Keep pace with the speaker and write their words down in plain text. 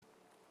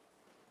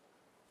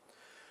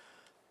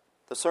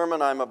The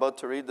sermon I'm about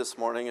to read this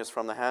morning is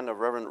from the hand of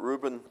Reverend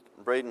Reuben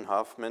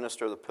Bradenhoff,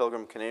 minister of the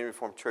Pilgrim Canadian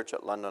Reformed Church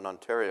at London,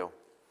 Ontario.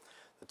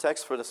 The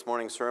text for this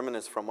morning's sermon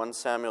is from 1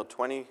 Samuel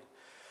 20,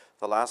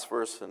 the last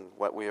verse in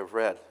what we have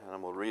read,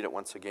 and we'll read it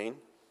once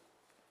again.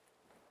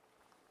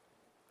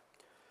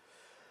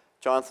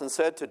 Jonathan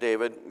said to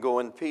David, "Go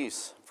in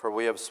peace, for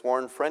we have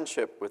sworn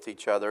friendship with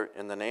each other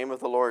in the name of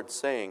the Lord,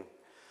 saying,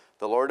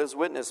 'The Lord is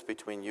witness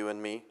between you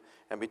and me,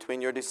 and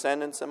between your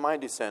descendants and my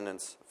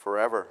descendants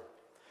forever.'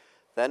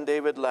 Then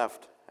David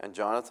left, and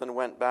Jonathan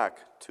went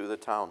back to the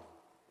town."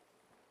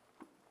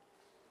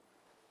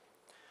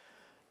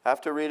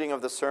 After reading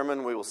of the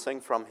sermon, we will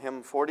sing from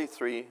hymn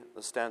 43,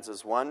 the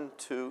stanzas 1,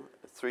 2,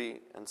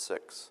 3, and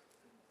 6.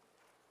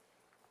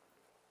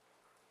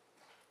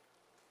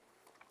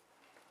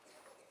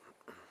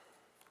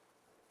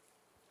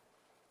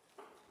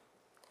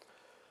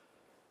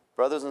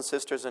 Brothers and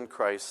sisters in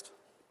Christ,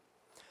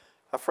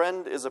 a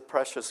friend is a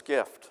precious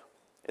gift.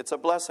 It's a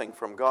blessing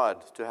from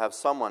God to have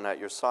someone at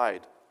your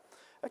side,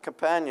 a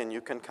companion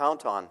you can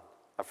count on,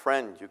 a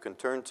friend you can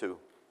turn to.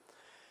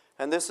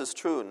 And this is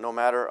true no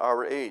matter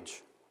our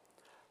age.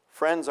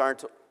 Friends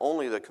aren't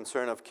only the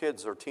concern of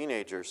kids or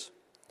teenagers.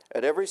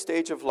 At every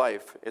stage of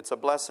life, it's a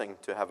blessing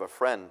to have a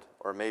friend,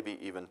 or maybe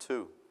even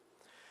two.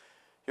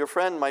 Your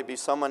friend might be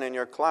someone in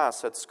your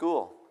class at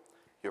school.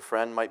 Your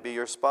friend might be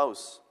your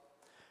spouse.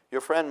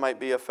 Your friend might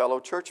be a fellow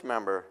church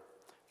member.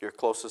 Your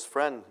closest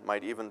friend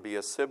might even be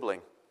a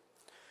sibling.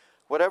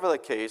 Whatever the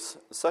case,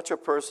 such a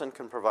person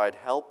can provide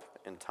help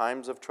in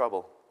times of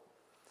trouble.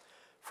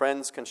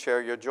 Friends can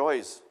share your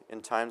joys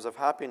in times of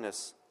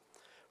happiness.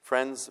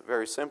 Friends,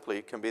 very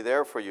simply, can be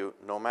there for you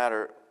no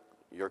matter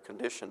your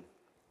condition.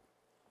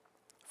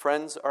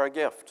 Friends are a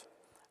gift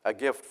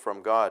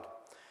from God.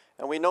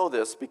 And we know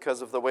this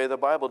because of the way the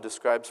Bible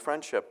describes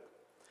friendship.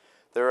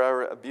 There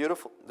are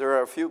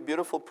a few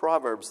beautiful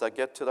proverbs that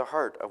get to the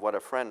heart of what a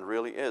friend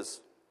really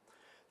is.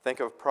 Think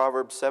of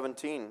Proverbs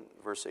 17,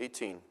 verse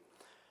 18.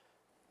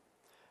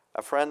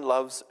 "A friend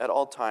loves at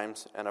all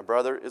times, and a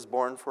brother is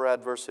born for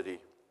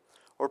adversity."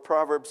 Or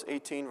Proverbs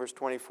 18, verse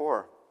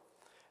 24.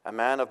 "A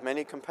man of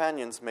many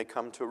companions may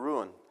come to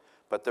ruin,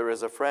 but there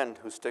is a friend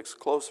who sticks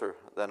closer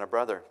than a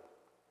brother."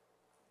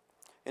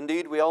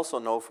 Indeed, we also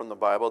know from the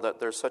Bible that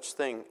there's such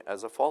thing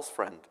as a false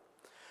friend.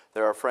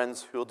 There are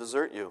friends who will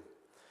desert you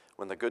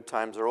when the good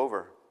times are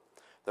over.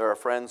 There are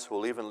friends who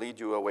will even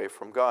lead you away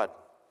from God.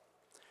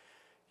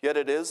 Yet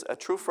it is a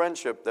true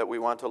friendship that we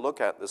want to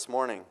look at this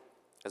morning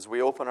as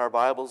we open our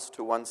Bibles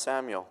to 1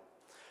 Samuel.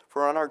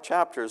 For on our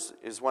chapters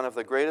is one of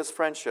the greatest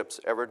friendships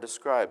ever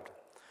described,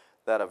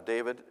 that of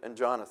David and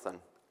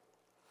Jonathan.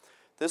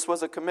 This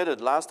was a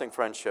committed, lasting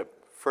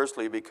friendship,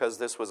 firstly because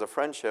this was a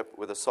friendship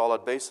with a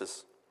solid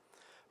basis.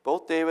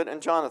 Both David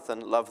and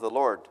Jonathan loved the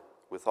Lord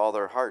with all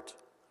their heart.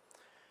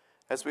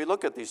 As we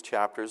look at these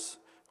chapters,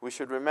 we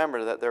should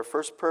remember that their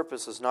first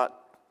purpose is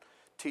not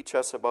to teach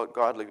us about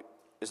godly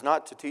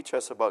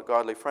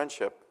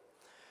friendship.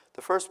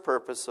 The first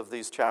purpose of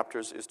these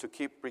chapters is to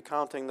keep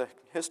recounting the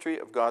history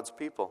of God's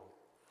people.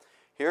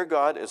 Here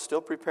God is still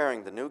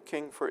preparing the new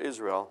king for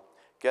Israel,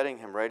 getting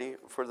him ready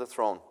for the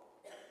throne.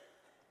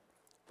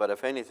 But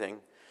if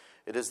anything,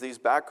 it is these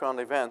background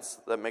events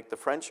that make the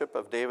friendship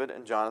of David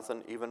and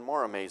Jonathan even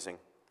more amazing.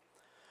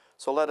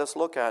 So let us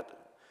look at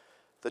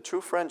the true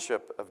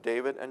friendship of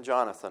David and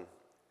Jonathan.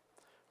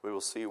 We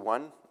will see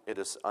 1, it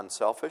is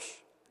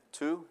unselfish;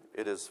 2,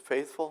 it is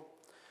faithful;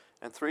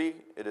 and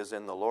 3, it is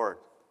in the Lord.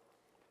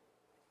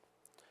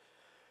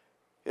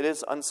 It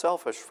is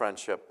unselfish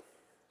friendship.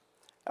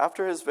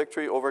 After his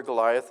victory over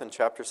Goliath in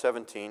chapter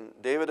 17,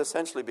 David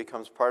essentially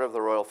becomes part of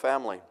the royal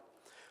family.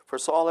 For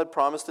Saul had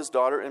promised his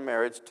daughter in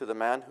marriage to the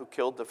man who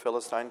killed the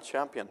Philistine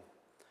champion.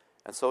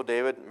 And so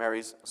David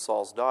marries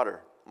Saul's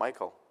daughter,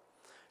 Michal.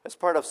 As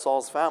part of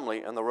Saul's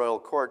family and the royal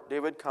court,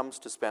 David comes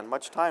to spend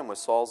much time with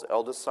Saul's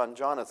eldest son,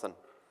 Jonathan.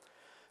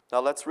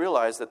 Now let's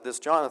realize that this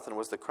Jonathan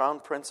was the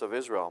crown prince of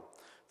Israel.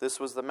 This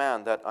was the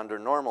man that, under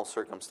normal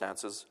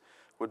circumstances,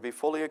 would be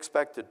fully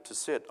expected to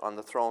sit on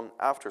the throne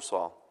after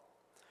Saul.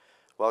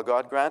 Well,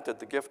 God granted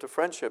the gift of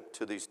friendship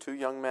to these two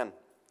young men.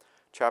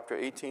 Chapter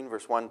 18,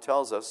 verse 1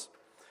 tells us,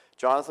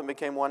 "Jonathan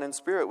became one in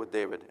spirit with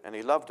David, and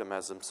he loved him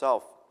as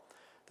himself.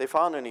 They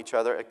found in each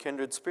other a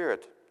kindred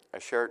spirit, a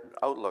shared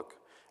outlook,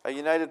 a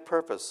united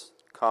purpose,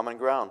 common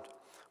ground,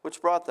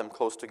 which brought them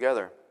close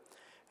together.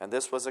 And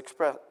this was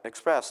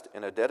expressed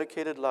in a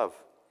dedicated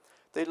love.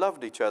 They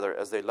loved each other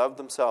as they loved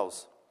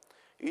themselves.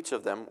 Each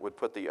of them would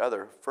put the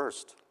other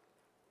first."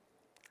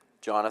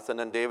 Jonathan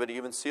and David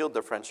even sealed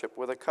their friendship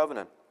with a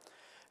covenant.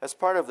 As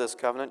part of this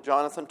covenant,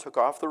 Jonathan took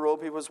off the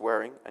robe he was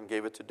wearing and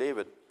gave it to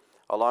David,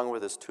 along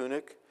with his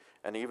tunic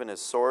and even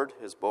his sword,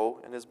 his bow,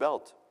 and his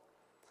belt.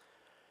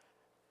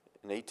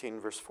 In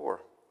 18 verse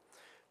 4.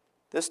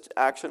 This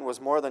action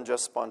was more than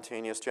just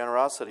spontaneous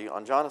generosity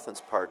on Jonathan's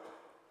part.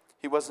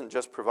 He wasn't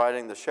just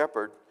providing the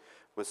shepherd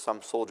with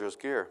some soldier's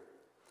gear.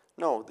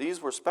 No,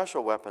 these were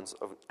special weapons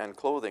and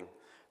clothing,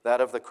 that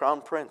of the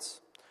crown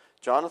prince.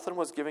 Jonathan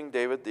was giving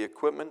David the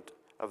equipment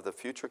of the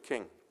future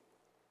king.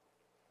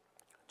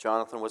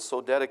 Jonathan was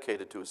so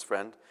dedicated to his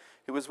friend,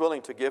 he was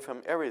willing to give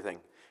him everything,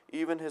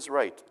 even his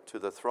right to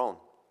the throne.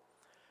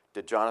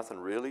 Did Jonathan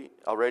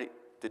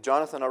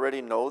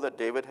already know that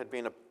David had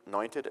been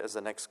anointed as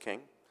the next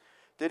king?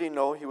 Did he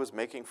know he was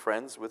making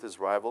friends with his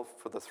rival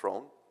for the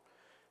throne?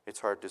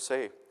 It's hard to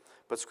say,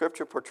 but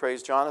Scripture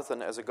portrays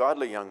Jonathan as a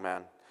godly young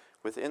man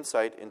with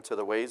insight into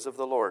the ways of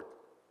the Lord.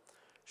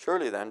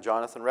 Surely then,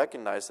 Jonathan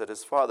recognized that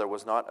his father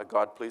was not a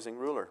God-pleasing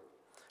ruler,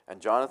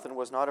 and Jonathan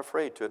was not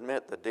afraid to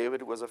admit that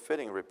David was a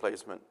fitting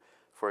replacement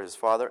for his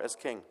father as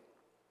king.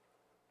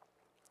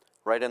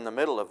 Right in the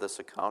middle of this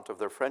account of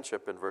their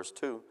friendship in verse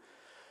 2,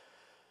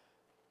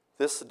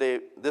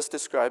 this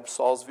describes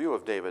Saul's view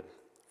of David.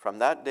 From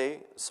that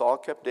day, Saul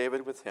kept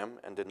David with him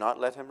and did not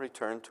let him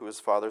return to his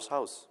father's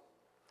house.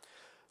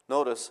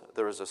 Notice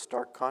there is a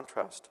stark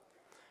contrast.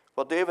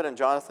 While David and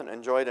Jonathan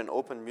enjoyed an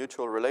open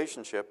mutual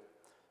relationship,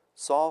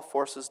 Saul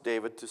forces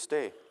David to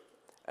stay,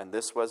 and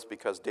this was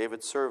because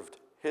David served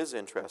his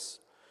interests.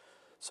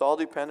 Saul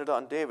depended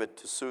on David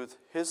to soothe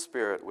his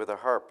spirit with a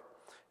harp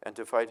and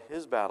to fight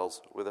his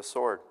battles with a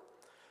sword.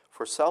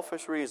 For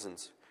selfish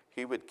reasons,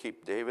 he would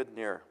keep David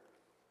near.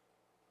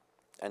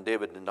 And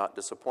David did not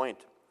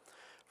disappoint.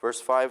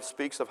 Verse 5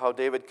 speaks of how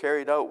David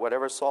carried out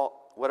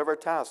whatever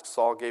task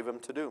Saul gave him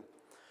to do.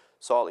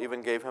 Saul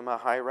even gave him a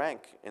high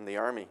rank in the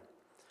army.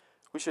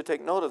 We should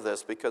take note of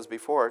this because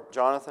before,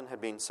 Jonathan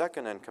had been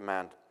second in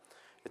command.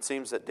 It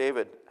seems that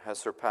David has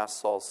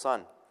surpassed Saul's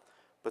son,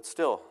 but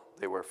still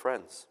they were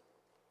friends.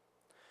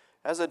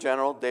 As a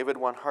general, David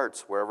won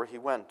hearts wherever he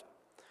went.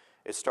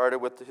 It started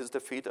with his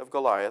defeat of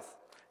Goliath,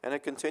 and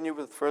it continued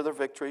with further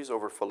victories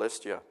over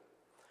Philistia.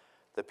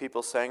 The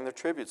people sang their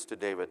tributes to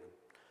David.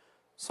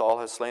 Saul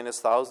has slain his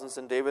thousands,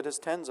 and David his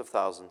tens of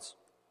thousands.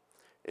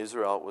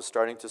 Israel was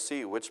starting to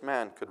see which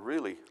man could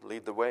really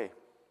lead the way.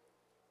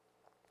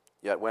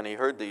 Yet when he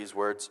heard these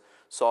words,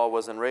 Saul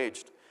was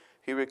enraged.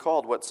 He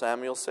recalled what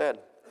Samuel said,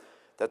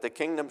 that the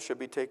kingdom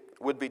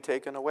would be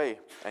taken away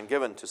and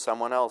given to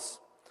someone else.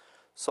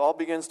 Saul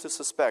begins to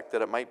suspect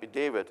that it might be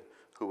David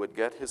who would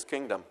get his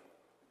kingdom.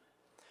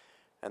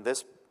 And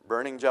this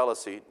burning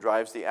jealousy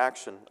drives the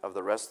action of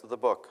the rest of the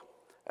book.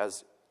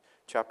 As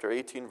chapter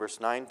 18, verse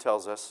 9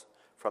 tells us,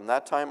 from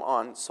that time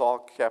on, Saul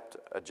kept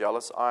a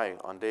jealous eye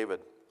on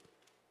David.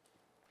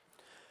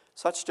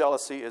 Such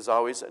jealousy is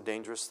always a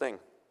dangerous thing.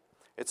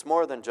 It's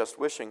more than just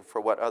wishing for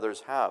what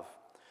others have.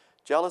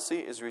 Jealousy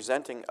is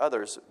resenting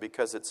others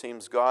because it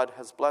seems God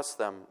has blessed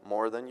them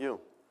more than you.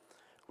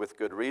 With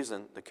good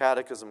reason, the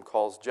Catechism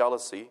calls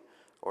jealousy,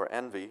 or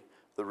envy,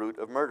 the root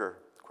of murder.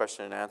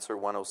 Question and answer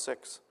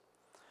 106.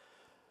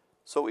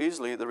 So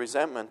easily, the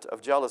resentment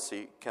of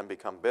jealousy can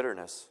become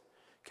bitterness,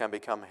 can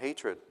become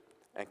hatred,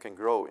 and can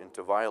grow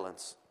into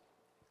violence.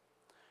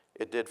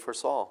 It did for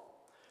Saul.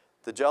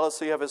 The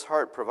jealousy of his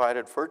heart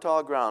provided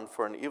fertile ground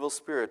for an evil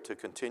spirit to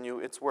continue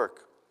its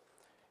work.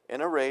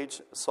 In a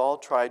rage, Saul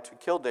tried to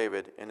kill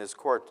David in his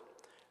court,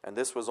 and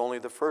this was only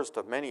the first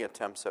of many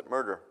attempts at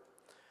murder.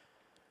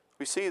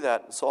 We see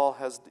that Saul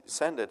has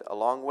descended a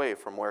long way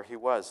from where he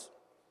was.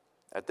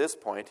 At this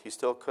point, he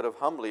still could have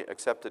humbly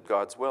accepted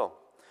God's will,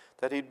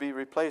 that he'd be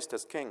replaced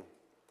as king.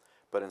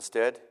 But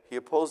instead, he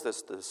opposed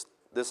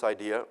this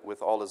idea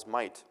with all his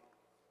might.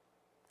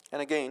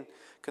 And again,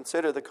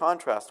 consider the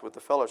contrast with the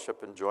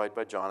fellowship enjoyed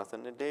by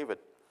Jonathan and David.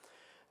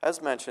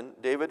 As mentioned,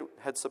 David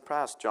had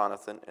surpassed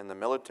Jonathan in the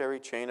military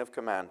chain of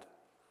command.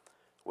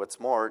 What's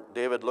more,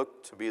 David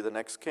looked to be the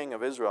next king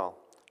of Israel,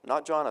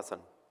 not Jonathan.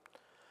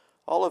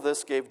 All of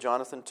this gave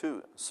Jonathan,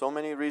 too, so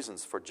many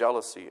reasons for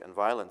jealousy and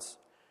violence.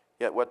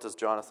 Yet what does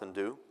Jonathan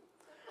do?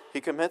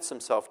 He commits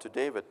himself to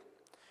David.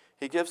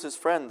 He gives his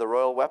friend the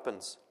royal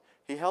weapons.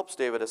 He helps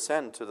David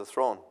ascend to the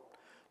throne.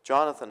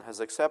 Jonathan has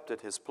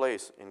accepted his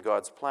place in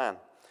God's plan,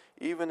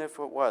 even if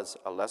it was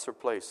a lesser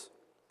place.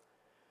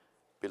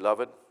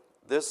 Beloved,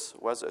 this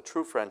was a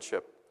true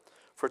friendship.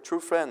 For true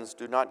friends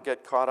do not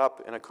get caught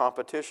up in a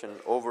competition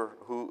over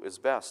who is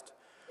best,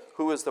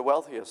 who is the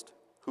wealthiest,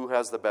 who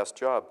has the best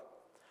job.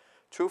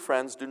 True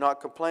friends do not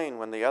complain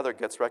when the other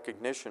gets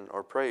recognition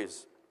or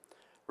praise.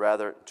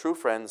 Rather, true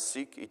friends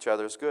seek each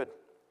other's good.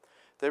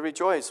 They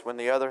rejoice when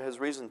the other has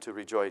reason to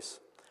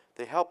rejoice.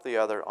 They help the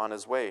other on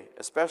his way,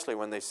 especially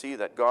when they see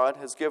that God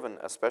has given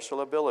a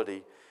special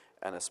ability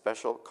and a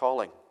special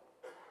calling.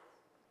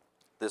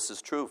 This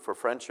is true for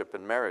friendship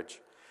in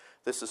marriage.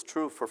 This is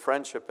true for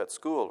friendship at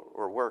school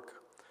or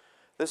work.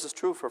 This is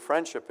true for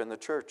friendship in the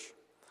church.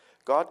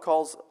 God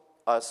calls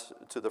us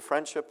to the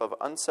friendship of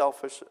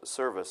unselfish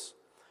service.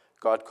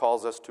 God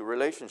calls us to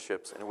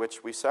relationships in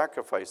which we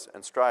sacrifice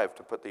and strive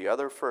to put the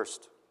other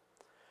first.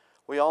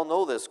 We all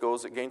know this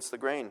goes against the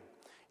grain,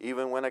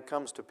 even when it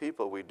comes to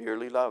people we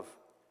dearly love.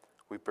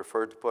 We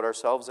prefer to put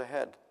ourselves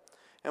ahead,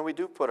 and we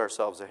do put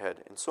ourselves ahead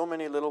in so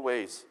many little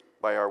ways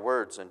by our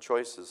words and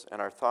choices and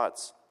our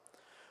thoughts.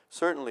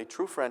 Certainly,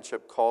 true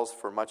friendship calls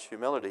for much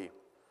humility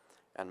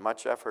and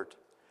much effort,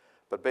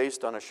 but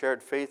based on a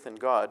shared faith in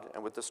God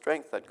and with the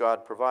strength that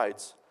God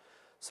provides,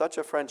 such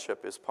a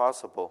friendship is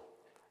possible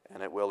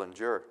and it will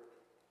endure.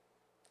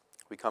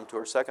 We come to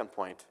our second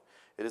point.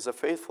 It is a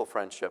faithful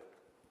friendship.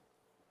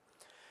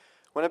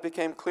 When it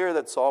became clear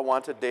that Saul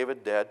wanted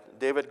David dead,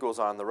 David goes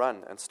on the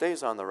run and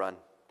stays on the run.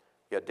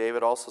 Yet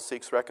David also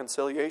seeks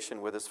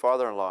reconciliation with his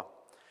father-in-law.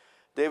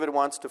 David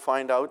wants to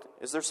find out,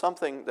 is there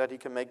something that he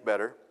can make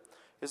better?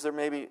 Is there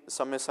maybe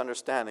some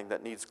misunderstanding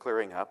that needs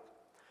clearing up?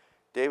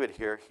 David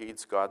here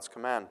heeds God's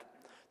command,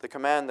 the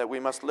command that we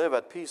must live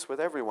at peace with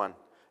everyone,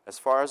 as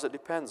far as it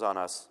depends on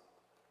us.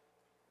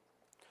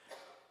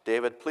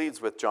 David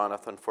pleads with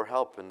Jonathan for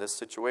help in this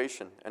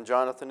situation, and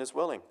Jonathan is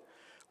willing.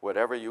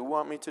 Whatever you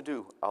want me to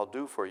do, I'll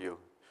do for you.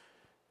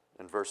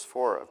 In verse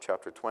 4 of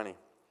chapter 20.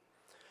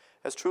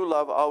 As true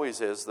love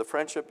always is, the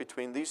friendship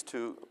between these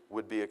two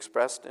would be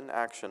expressed in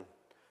action,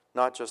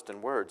 not just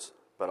in words,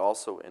 but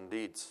also in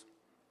deeds.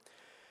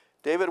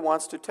 David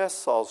wants to test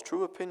Saul's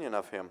true opinion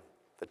of him.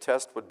 The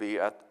test would be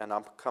at an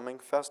upcoming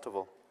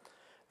festival.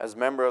 As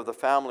member of the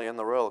family in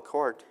the royal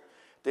court,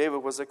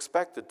 David was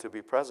expected to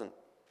be present.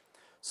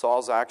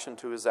 Saul's action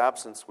to his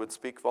absence would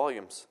speak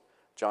volumes.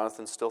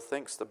 Jonathan still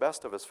thinks the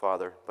best of his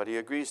father, but he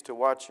agrees to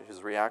watch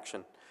his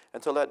reaction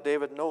and to let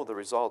David know the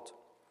result.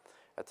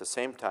 At the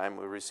same time,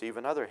 we receive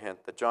another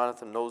hint that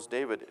Jonathan knows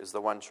David is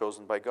the one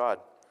chosen by God.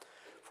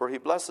 For he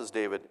blesses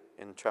David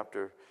in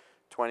chapter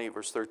 20,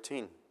 verse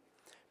 13.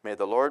 May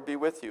the Lord be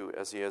with you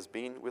as he has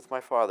been with my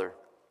father.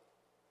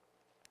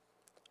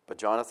 But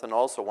Jonathan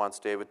also wants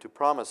David to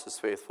promise his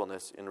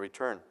faithfulness in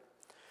return.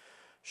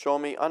 Show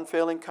me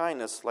unfailing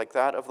kindness like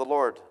that of the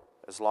Lord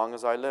as long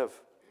as I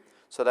live,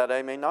 so that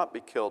I may not be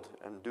killed,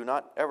 and do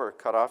not ever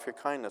cut off your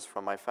kindness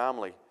from my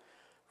family.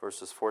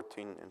 Verses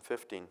 14 and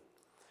 15.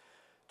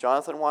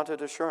 Jonathan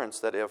wanted assurance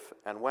that if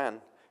and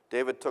when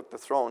David took the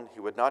throne, he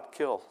would not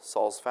kill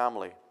Saul's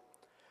family.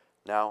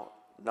 Now,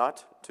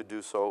 not to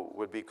do so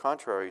would be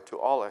contrary to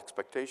all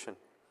expectation.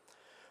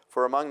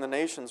 For among the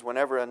nations,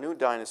 whenever a new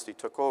dynasty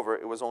took over,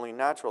 it was only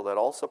natural that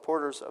all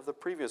supporters of the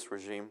previous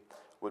regime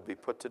would be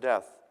put to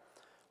death,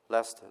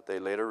 lest they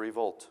later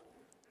revolt.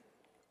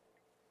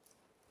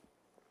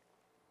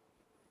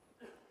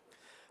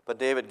 But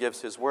David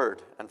gives his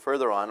word, and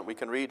further on we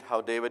can read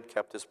how David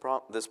kept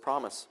this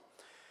promise.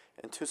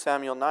 In 2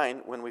 Samuel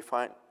 9,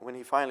 when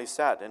he finally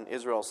sat in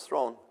Israel's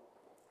throne,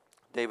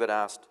 David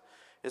asked,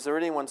 "Is there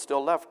anyone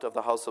still left of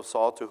the house of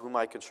Saul to whom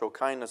I can show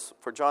kindness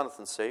for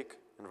Jonathan's sake?"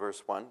 In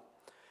verse 1.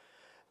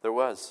 There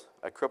was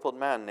a crippled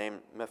man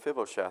named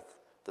Mephibosheth,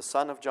 the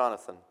son of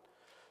Jonathan.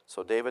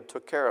 So David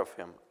took care of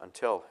him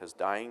until his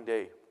dying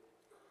day.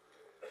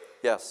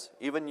 Yes,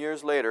 even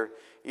years later,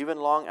 even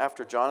long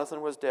after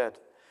Jonathan was dead,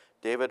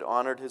 David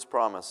honored his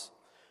promise.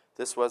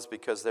 This was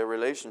because their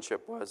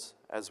relationship was,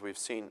 as we've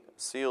seen,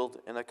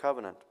 sealed in a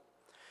covenant.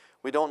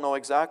 We don't know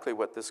exactly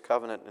what this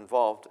covenant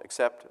involved,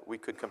 except we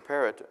could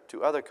compare it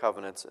to other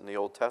covenants in the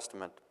Old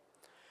Testament.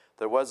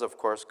 There was, of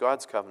course,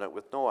 God's covenant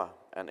with Noah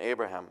and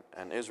Abraham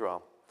and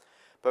Israel.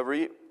 But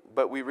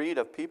we read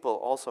of people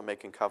also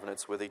making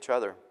covenants with each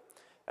other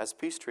as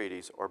peace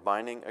treaties or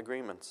binding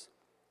agreements.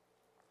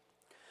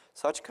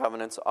 Such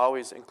covenants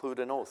always include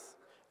an oath,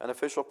 an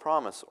official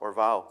promise or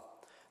vow.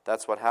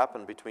 That's what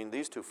happened between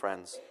these two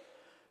friends.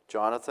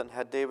 Jonathan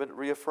had David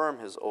reaffirm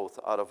his oath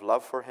out of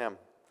love for him,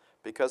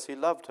 because he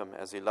loved him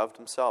as he loved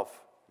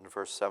himself, in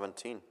verse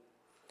 17.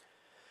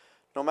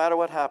 No matter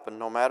what happened,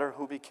 no matter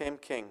who became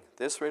king,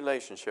 this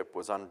relationship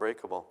was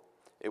unbreakable.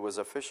 It was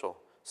official,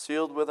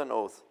 sealed with an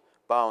oath,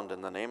 bound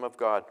in the name of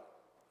God.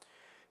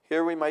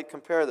 Here we might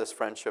compare this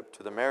friendship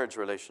to the marriage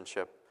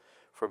relationship,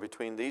 for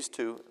between these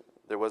two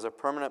there was a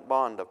permanent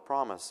bond of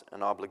promise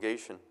and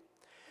obligation.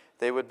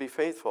 They would be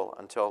faithful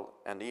until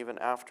and even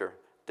after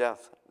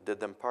death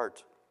did them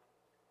part.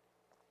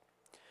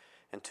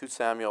 In 2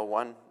 Samuel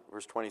 1,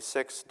 verse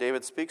 26,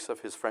 David speaks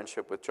of his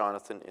friendship with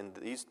Jonathan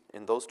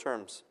in those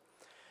terms.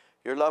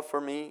 Your love for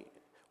me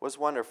was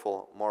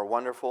wonderful, more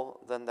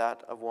wonderful than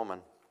that of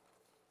woman.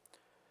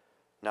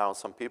 Now,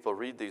 some people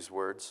read these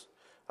words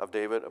of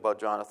David about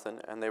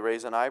Jonathan and they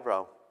raise an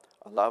eyebrow.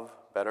 A love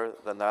better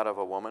than that of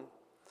a woman?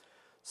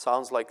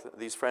 Sounds like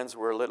these friends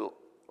were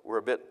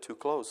a bit too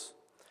close.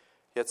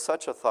 Yet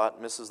such a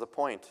thought misses the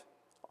point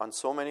on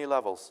so many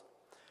levels.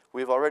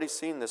 We've already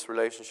seen this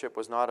relationship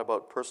was not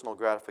about personal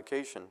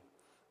gratification.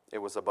 It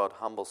was about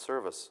humble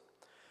service.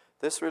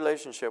 This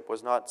relationship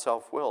was not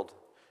self-willed.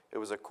 It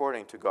was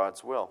according to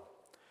God's will.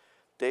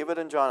 David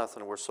and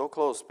Jonathan were so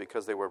close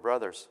because they were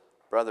brothers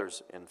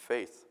in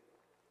faith.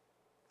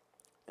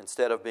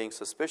 Instead of being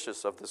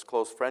suspicious of this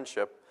close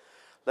friendship,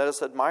 let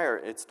us admire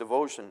its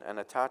devotion and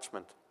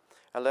attachment,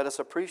 and let us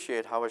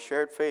appreciate how a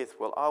shared faith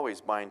will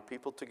always bind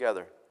people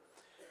together.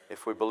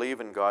 If we believe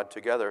in God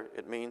together,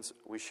 it means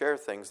we share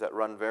things that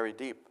run very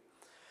deep.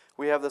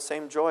 We have the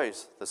same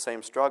joys, the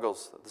same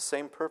struggles, the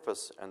same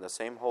purpose, and the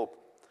same hope.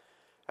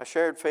 A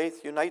shared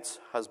faith unites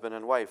husband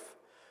and wife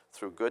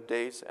through good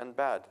days and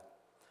bad.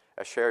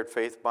 A shared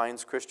faith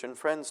binds Christian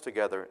friends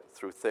together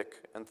through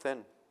thick and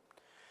thin.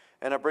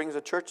 And it brings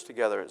a church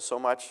together so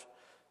much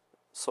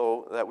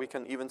so that we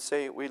can even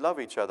say we love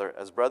each other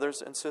as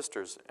brothers and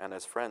sisters and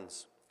as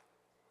friends.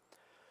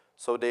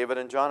 So David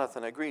and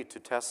Jonathan agreed to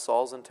test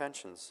Saul's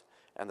intentions,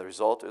 and the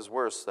result is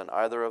worse than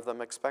either of them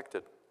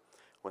expected.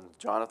 When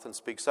Jonathan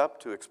speaks up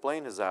to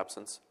explain his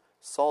absence,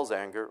 Saul's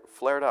anger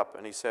flared up,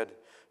 and he said,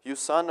 "You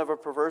son of a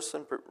perverse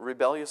and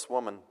rebellious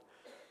woman,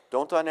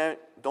 don't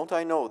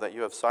I know that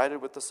you have sided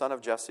with the son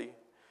of Jesse?"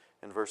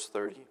 In verse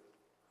 30.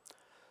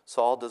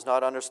 Saul does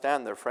not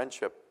understand their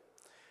friendship.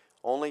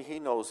 Only he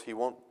knows he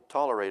won't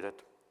tolerate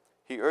it.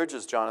 He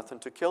urges Jonathan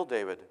to kill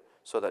David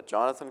so that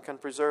Jonathan can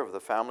preserve the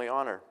family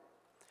honor.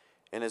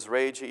 In his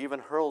rage, he even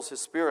hurls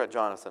his spear at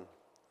Jonathan.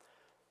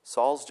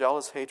 Saul's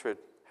jealous hatred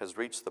has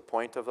reached the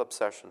point of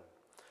obsession.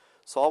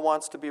 Saul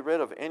wants to be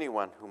rid of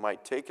anyone who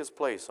might take his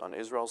place on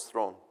Israel's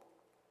throne.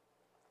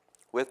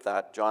 With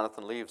that,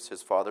 Jonathan leaves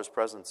his father's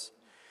presence.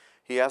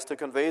 He has to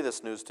convey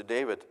this news to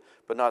David,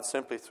 but not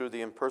simply through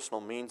the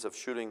impersonal means of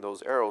shooting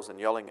those arrows and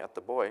yelling at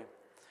the boy.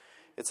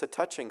 It's a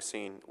touching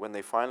scene when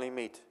they finally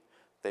meet.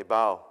 They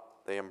bow,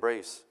 they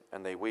embrace,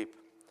 and they weep.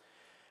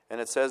 And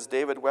it says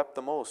David wept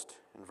the most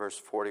in verse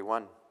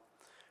 41.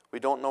 We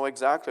don't know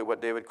exactly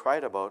what David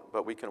cried about,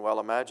 but we can well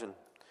imagine.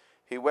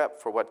 He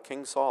wept for what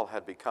King Saul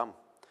had become.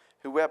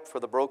 He wept for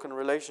the broken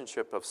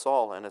relationship of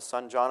Saul and his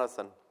son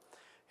Jonathan.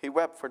 He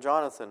wept for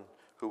Jonathan,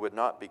 who would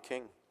not be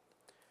king.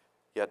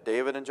 Yet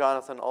David and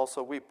Jonathan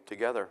also weep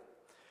together.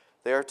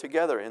 They are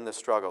together in the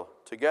struggle,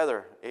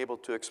 together able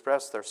to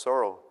express their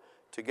sorrow,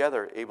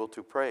 together able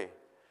to pray,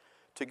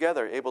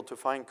 together able to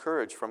find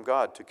courage from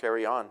God to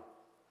carry on.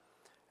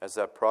 As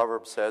that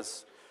proverb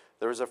says,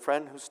 there is a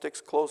friend who sticks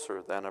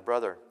closer than a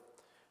brother.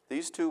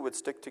 These two would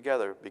stick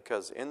together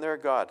because in their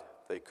God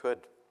they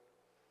could.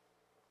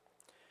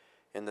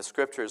 In the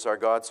Scriptures, our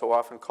God so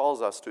often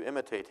calls us to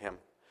imitate Him,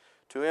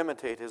 to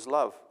imitate His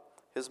love,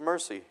 His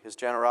mercy, His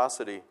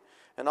generosity,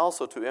 and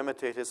also to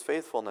imitate His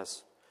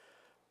faithfulness.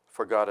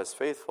 For God is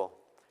faithful.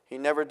 He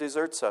never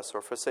deserts us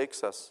or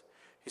forsakes us.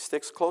 He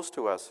sticks close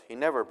to us. He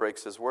never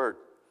breaks His word,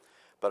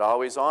 but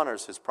always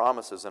honors His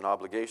promises and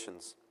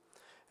obligations.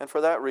 And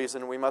for that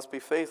reason, we must be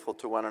faithful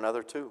to one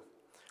another too.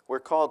 We're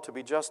called to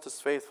be just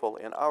as faithful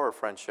in our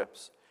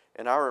friendships,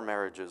 in our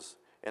marriages,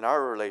 in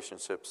our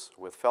relationships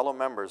with fellow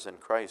members in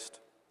Christ.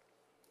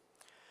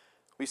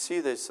 We see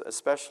this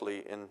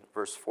especially in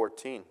verse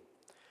 14.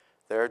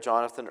 There,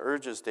 Jonathan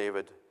urges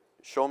David,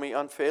 "Show me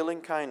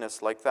unfailing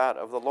kindness like that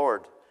of the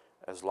Lord,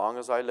 as long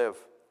as I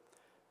live."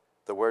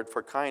 The word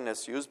for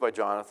kindness used by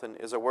Jonathan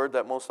is a word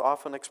that most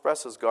often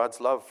expresses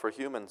God's love for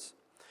humans.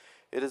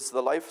 It is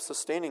the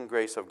life-sustaining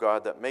grace of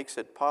God that makes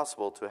it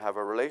possible to have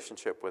a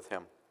relationship with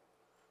Him.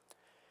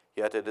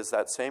 Yet it is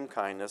that same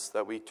kindness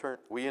that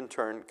we in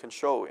turn can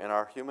show in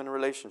our human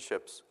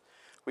relationships.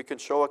 We can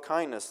show a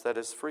kindness that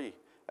is free,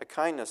 a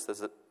kindness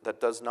that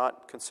does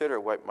not consider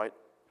what might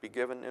be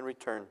given in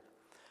return,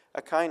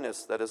 a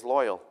kindness that is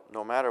loyal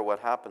no matter what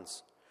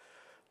happens.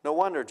 No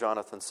wonder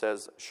Jonathan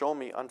says, "Show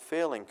me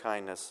unfailing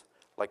kindness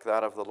like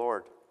that of the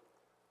Lord."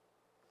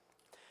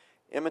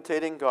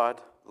 Imitating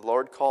God, the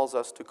Lord calls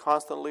us to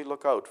constantly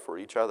look out for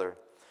each other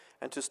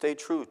and to stay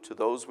true to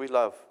those we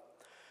love.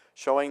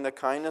 Showing the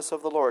kindness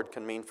of the Lord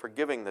can mean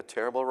forgiving the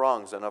terrible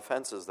wrongs and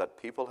offenses that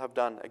people have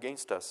done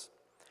against us.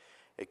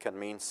 It can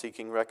mean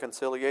seeking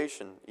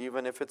reconciliation,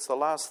 even if it's the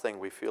last thing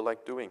we feel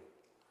like doing.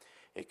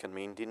 It can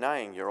mean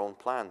denying your own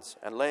plans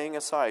and laying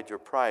aside your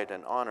pride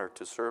and honor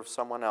to serve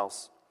someone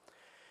else.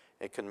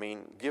 It can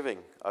mean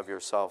giving of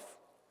yourself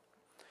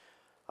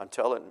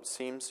until it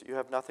seems you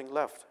have nothing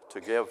left to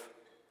give.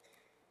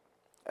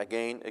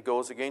 Again, it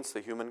goes against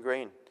the human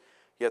grain.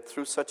 Yet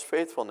through such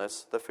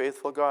faithfulness, the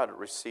faithful God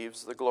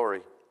receives the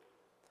glory.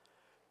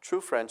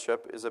 True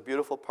friendship is a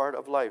beautiful part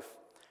of life,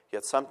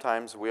 yet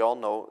sometimes we all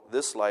know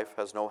this life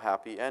has no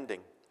happy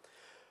ending.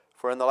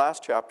 For in the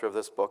last chapter of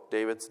this book,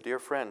 David's dear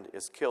friend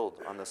is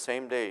killed on the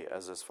same day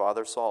as his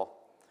father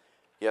Saul.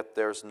 Yet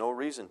there's no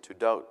reason to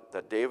doubt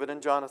that David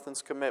and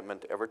Jonathan's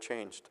commitment ever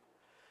changed.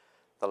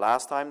 The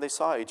last time they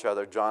saw each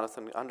other,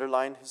 Jonathan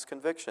underlined his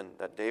conviction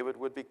that David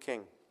would be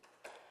king.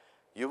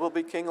 "You will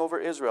be king over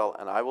Israel,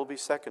 and I will be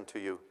second to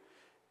you."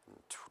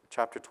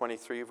 Chapter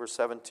 23, verse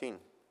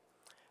 17.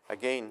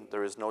 Again,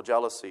 there is no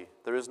jealousy,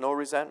 there is no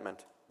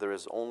resentment, there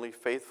is only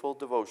faithful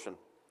devotion.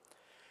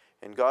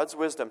 In God's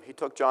wisdom, He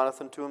took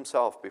Jonathan to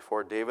Himself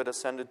before David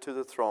ascended to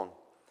the throne.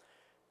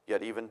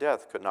 Yet even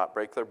death could not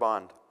break their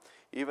bond.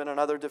 Even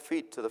another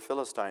defeat to the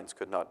Philistines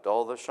could not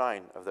dull the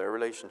shine of their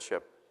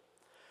relationship.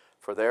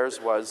 For theirs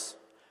was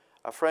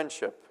a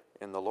friendship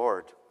in the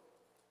Lord.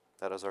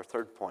 That is our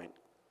third point.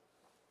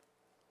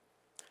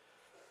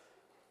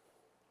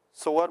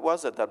 So what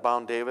was it that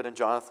bound David and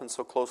Jonathan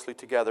so closely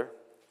together?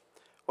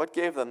 What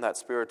gave them that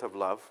spirit of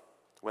love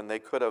when they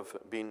could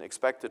have been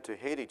expected to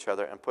hate each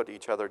other and put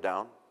each other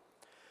down?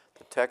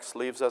 The text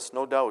leaves us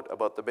no doubt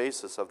about the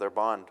basis of their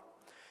bond.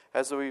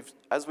 As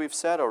we've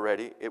said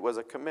already, it was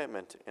a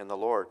commitment in the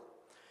Lord.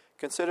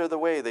 Consider the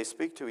way they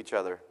speak to each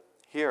other.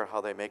 Hear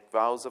how they make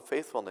vows of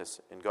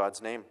faithfulness in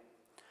God's name.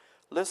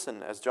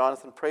 Listen as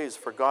Jonathan prays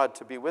for God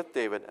to be with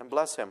David and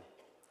bless him.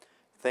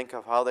 Think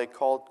of how they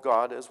called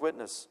God as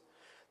witness.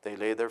 They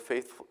lay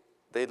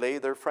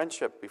their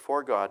friendship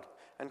before God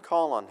and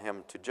call on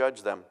Him to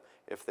judge them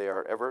if they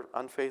are ever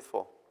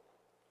unfaithful.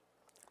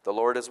 The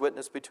Lord is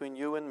witness between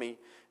you and me,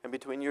 and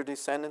between your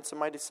descendants and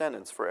my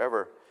descendants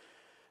forever.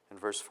 In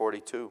verse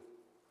 42.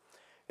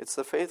 It's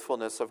the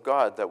faithfulness of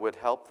God that would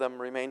help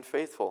them remain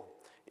faithful,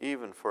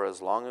 even for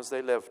as long as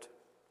they lived.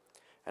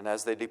 And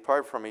as they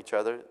depart from each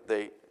other,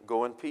 they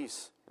go in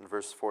peace, in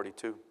verse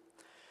 42.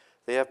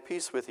 They have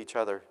peace with each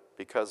other,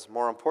 because,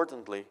 more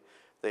importantly,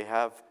 they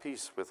have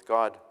peace with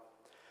God.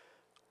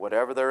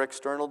 Whatever their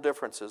external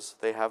differences,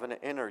 they have an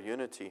inner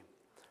unity,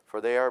 for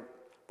they are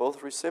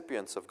both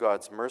recipients of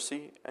God's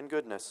mercy and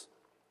goodness.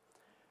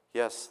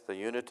 Yes, the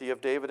unity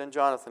of David and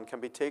Jonathan can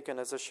be taken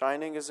as a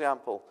shining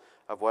example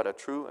of what a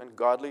true and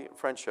godly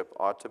friendship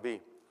ought to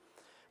be.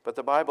 But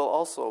the Bible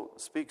also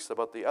speaks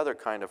about the other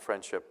kind of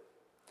friendship.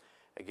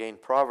 Again,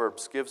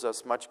 Proverbs gives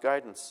us much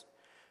guidance.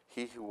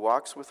 He who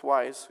walks with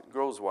wise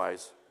grows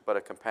wise, but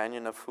a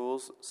companion of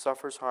fools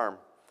suffers harm.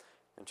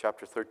 In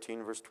chapter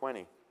 13, verse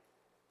 20.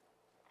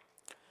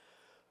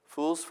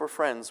 Fools for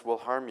friends will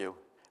harm you,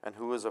 and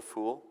who is a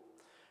fool?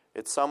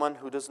 It's someone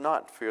who does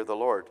not fear the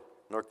Lord,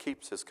 nor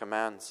keeps his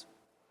commands.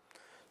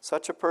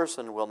 Such a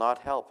person will not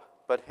help,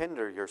 but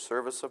hinder your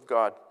service of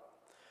God.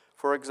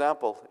 For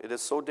example, it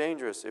is so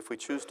dangerous if we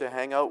choose to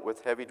hang out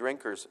with heavy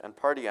drinkers and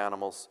party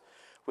animals,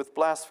 with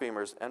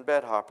blasphemers and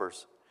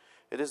bedhoppers.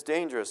 It is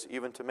dangerous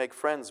even to make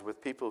friends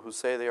with people who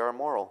say they are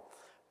moral,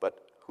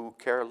 but who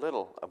care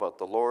little about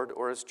the Lord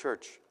or his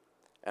church.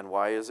 And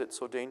why is it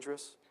so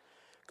dangerous?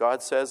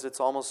 God says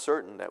it's almost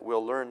certain that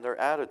we'll learn their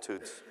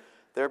attitudes,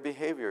 their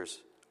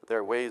behaviors,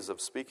 their ways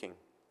of speaking.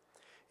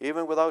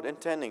 Even without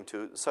intending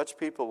to, such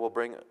people will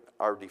bring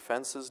our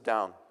defenses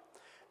down.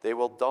 They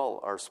will dull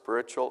our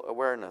spiritual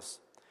awareness.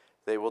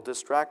 They will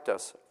distract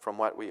us from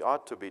what we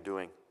ought to be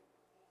doing.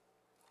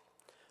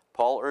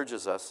 Paul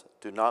urges us,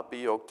 do not be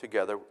yoked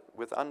together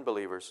with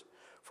unbelievers.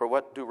 For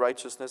what do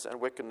righteousness and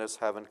wickedness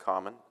have in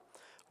common?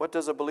 What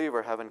does a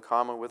believer have in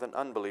common with an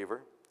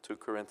unbeliever? 2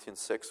 Corinthians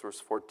 6, verse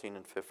 14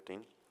 and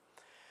 15.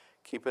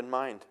 Keep in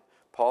mind,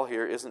 Paul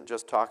here isn't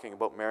just talking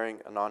about marrying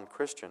a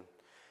non-Christian.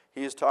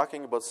 He is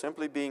talking about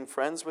simply being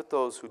friends with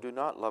those who do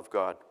not love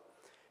God.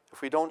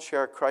 If we don't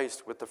share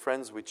Christ with the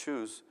friends we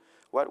choose,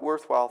 what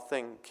worthwhile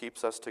thing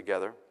keeps us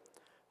together?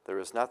 There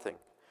is nothing.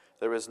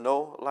 There is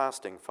no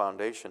lasting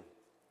foundation.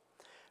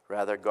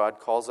 Rather, God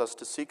calls us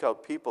to seek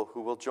out people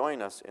who will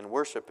join us in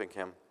worshiping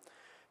Him.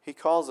 He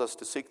calls us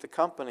to seek the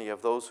company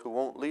of those who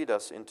won't lead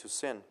us into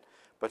sin,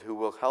 but who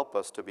will help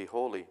us to be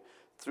holy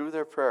through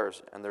their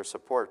prayers and their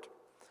support.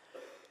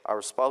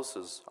 Our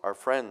spouses, our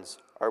friends,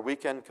 our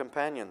weekend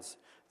companions,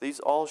 these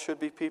all should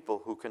be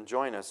people who can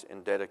join us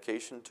in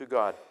dedication to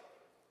God.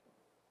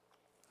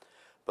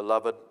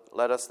 Beloved,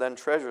 let us then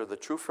treasure the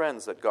true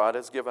friends that God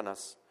has given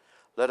us.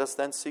 Let us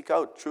then seek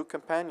out true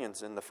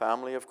companions in the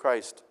family of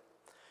Christ.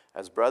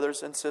 As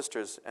brothers and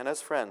sisters and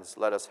as friends,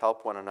 let us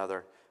help one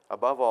another,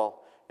 above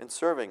all, in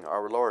serving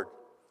our Lord.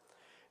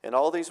 In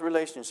all these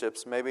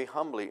relationships, may we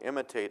humbly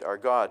imitate our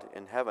God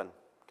in heaven.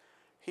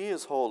 He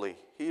is holy,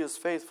 He is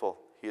faithful,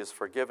 He is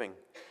forgiving,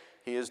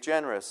 He is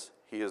generous,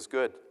 He is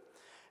good.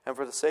 And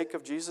for the sake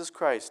of Jesus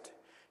Christ,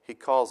 He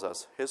calls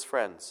us His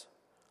friends.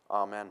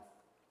 Amen.